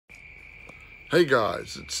Hey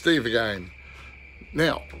guys, it's Steve again.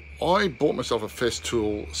 Now, I bought myself a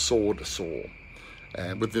Festool sword saw,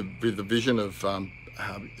 and with the vision of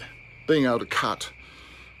being able to cut,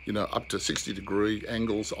 up to 60-degree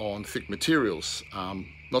angles on thick materials.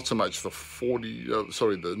 Not so much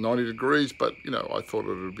the 90 degrees, but I thought it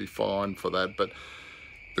would be fine for that. But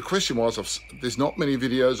the question was, there's not many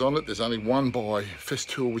videos on it. There's only one by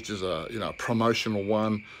Festool, which is a promotional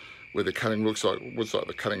one, where the cutting looks like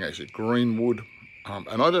they're cutting actually green wood.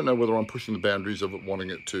 And I don't know whether I'm pushing the boundaries of it,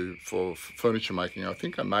 wanting it for furniture making. I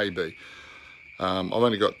think I may be. I've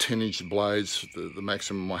only got 10-inch blades, the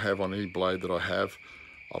maximum I have on any blade that I have.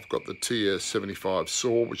 I've got the TS75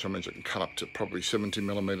 saw, which means I can cut up to probably 70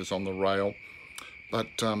 millimeters on the rail. But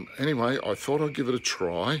anyway, I thought I'd give it a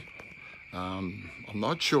try. I'm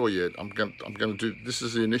not sure yet. I'm going to do, this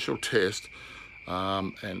is the initial test.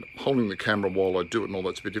 And holding the camera while I do it and all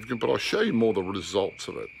that's a bit difficult, but I'll show you more the results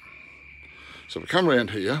of it. So we come around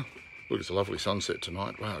here. Look, it's a lovely sunset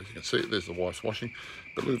tonight. Wow, you can see it, there's the wife's washing.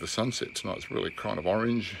 But look at the sunset tonight, it's really kind of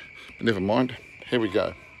orange. But never mind, here we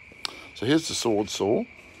go. So here's the sword saw.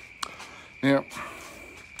 Now,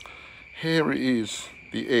 here is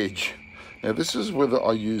the edge. Now this is whether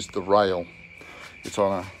I used the rail. It's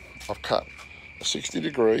on I've cut a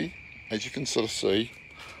 60-degree, as you can sort of see,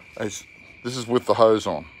 this is with the hose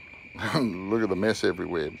on. Look at the mess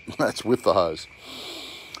everywhere. That's with the hose.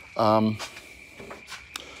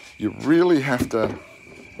 You really have to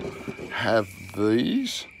have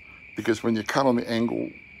these, because when you cut on the angle,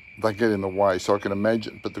 they get in the way. So I can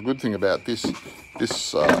imagine, but the good thing about this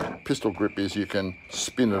pistol grip is you can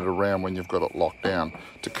spin it around when you've got it locked down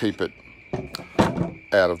to keep it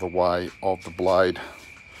out of the way of the blade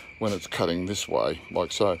when it's cutting this way,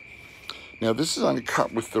 like so. Now this is only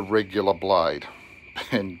cut with the regular blade,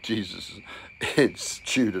 and Jesus, it's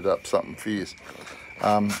chewed it up something fierce.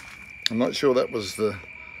 I'm not sure that was the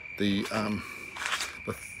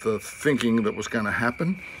thinking that was going to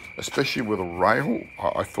happen, especially with a rail.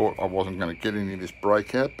 I thought I wasn't going to get any of this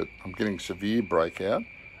breakout, but I'm getting severe breakout,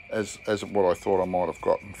 as what I thought I might have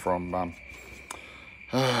gotten from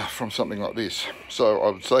something like this. So I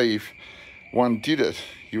would say if one did it,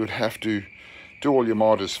 you would have to do all your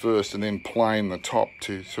miters first and then plane the top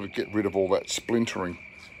to sort of get rid of all that splintering.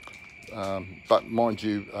 But mind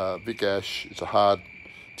you, Vic Ash is a hard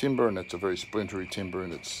timber, and it's a very splintery timber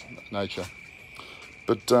in its nature.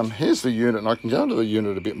 But here's the unit, and I can go into the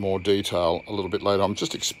unit a bit more detail a little bit later. I'm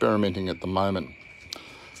just experimenting at the moment.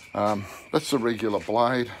 That's the regular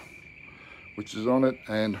blade, which is on it,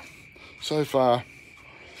 and so far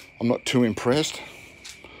I'm not too impressed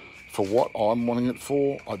for what I'm wanting it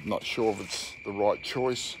for. I'm not sure if it's the right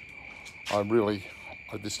choice. I really,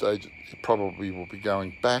 at this stage, it probably will be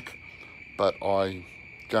going back, but I'm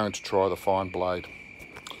going to try the fine blade.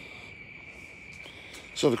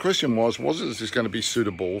 So the question was this going to be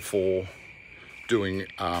suitable for doing,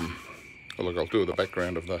 look, I'll do the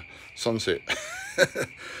background of the sunset.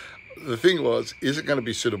 The thing was, is it going to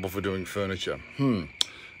be suitable for doing furniture?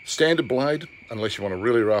 Standard blade, unless you want a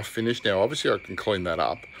really rough finish. Now, obviously I can clean that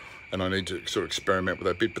up, and I need to sort of experiment with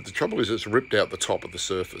that bit, but the trouble is it's ripped out the top of the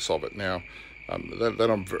surface of it. Now, that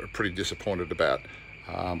I'm pretty disappointed about.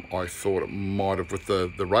 I thought it might have, with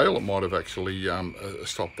the rail, it might have actually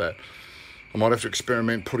stopped that. I might have to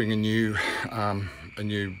experiment putting a new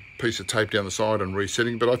piece of tape down the side and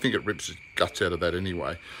resetting, but I think it rips the guts out of that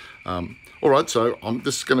anyway. All right, so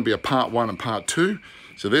this is going to be a part 1 and part 2.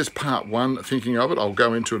 So there's part 1, thinking of it. I'll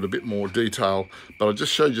go into it a bit more detail, but I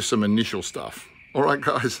just showed you some initial stuff. All right,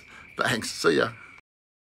 guys, thanks. See ya.